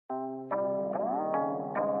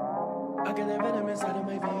I got that venom inside of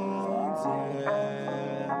my veins,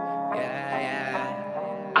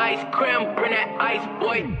 yeah. Ice cream, bring that ice,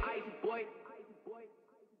 boy.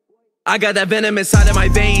 I got that venom inside of my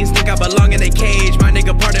veins, think I belong in a cage. My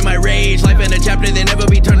nigga, pardon my rage. Life in a chapter, they never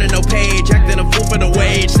be turning no page. Acting a fool for the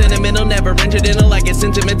wage. Sentimental, never incidental. Like it's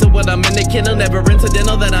sentimental when I'm in the kennel. Never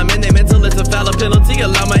incidental that I'm in the mental. It's a foul penalty.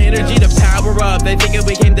 Allow my energy to power up. They thinking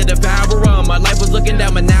we came to devour them. My life was looking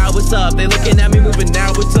down, but now it's up. They looking at me moving,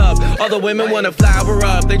 now it's up. All the women wanna flower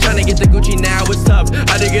up. They trying to get the Gucci, now it's tough.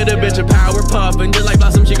 I did get a bitch a power puff, and just like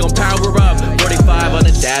Blossom, she gon' power up. 45 on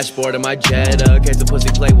the dashboard of my Jetta. Case the pussy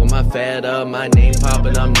play with my fed up. My name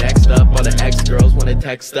poppin', I'm next up. All the ex-girls wanna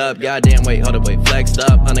text up. Goddamn, wait, hold up, wait, flexed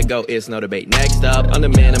up. On the go, it's no debate. Next up, I'm the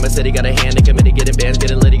man, I'm a city, got a hand in committee, getting bands,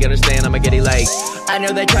 getting litty, gotta understand, I'ma get it like. I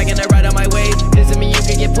know they tracking it right on my way. Doesn't mean you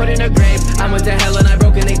can get put in a grave. I went to hell and I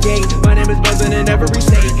broke in a gate. My name is buzzing in every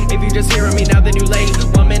state. If you just hearing me now, then you late.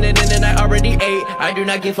 1 minute in and I already ate. I do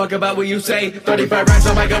not give a fuck about what you say. 35 racks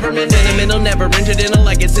on my government sentimental, never incidental.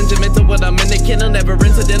 Like it's sentimental when I'm in the kennel. Never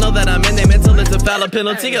incidental that I'm in the mental. It's a foul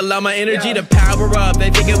penalty. Allow my energy to power up. They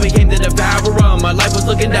thinking we came to devour them. My life was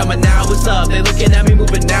looking down, but now it's up. They looking at me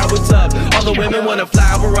moving, now it's up. All the women wanna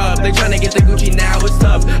flower up. They trying to get the Gucci, now it's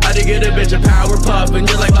tough. I did get a bitch a power puff, and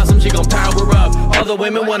just like Blossom, she gon' power up. All the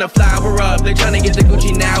women wanna flower up. They trying to get the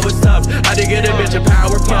Gucci, now it's tough. I did get a bitch a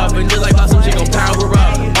power puff, and just like Blossom, she gon' power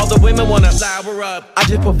up. All the women wanna flower up. I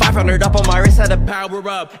just put 500 up on my wrist, had to power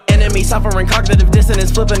up. Enemy suffering cognitive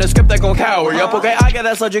dissonance, flipping a script that gon' cower. Yup, okay, I got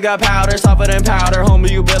that sludge, you got powder, softer than powder.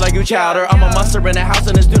 Homie, you bit like you chowder. I'm a mustard in the house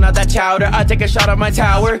and it's do not that chowder. I take a shot at my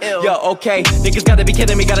tower. Yo, okay, niggas gotta be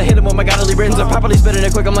kidding me. Gotta hit him with my godly written. I'm properly spitting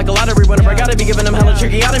it quick, I'm like a lottery winner. I gotta be giving them hella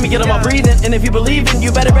tricky out of me, get them all breathing. And if you believe in,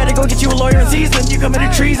 you better go get you a lawyer in season. You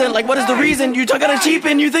committed treason, like what is the reason? You talking to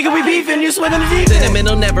cheapin', you thinking we beefing, you sweating the deep.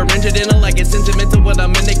 Sentimental, never incidental, like it's sentimental when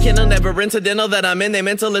I'm in the kennel. Never incidental that I'm in they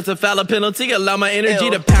mental. It's a foul penalty. Allow my energy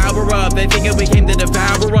to power up. They thinking we came to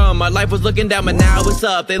devour them. My life was looking down, but now it's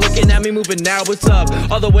up. They looking at me moving, now it's up.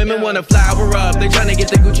 All the women wanna flower up. They trying to get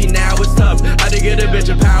the Gucci, now it's tough. I did get a bitch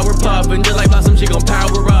a power puff, and just like Blossom, she gon'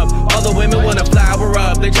 power up. All the women wanna flower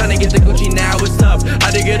up. They trying to get the Gucci, now it's tough.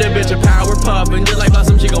 I did get a bitch a power puff, and just like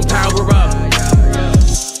Blossom, she gon' power up.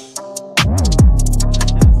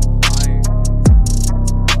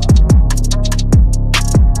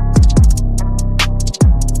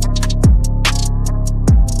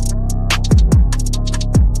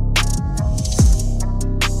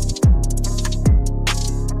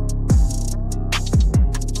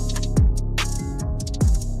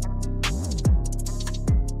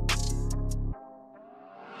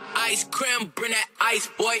 Ice cream, bring that ice,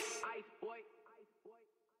 boy.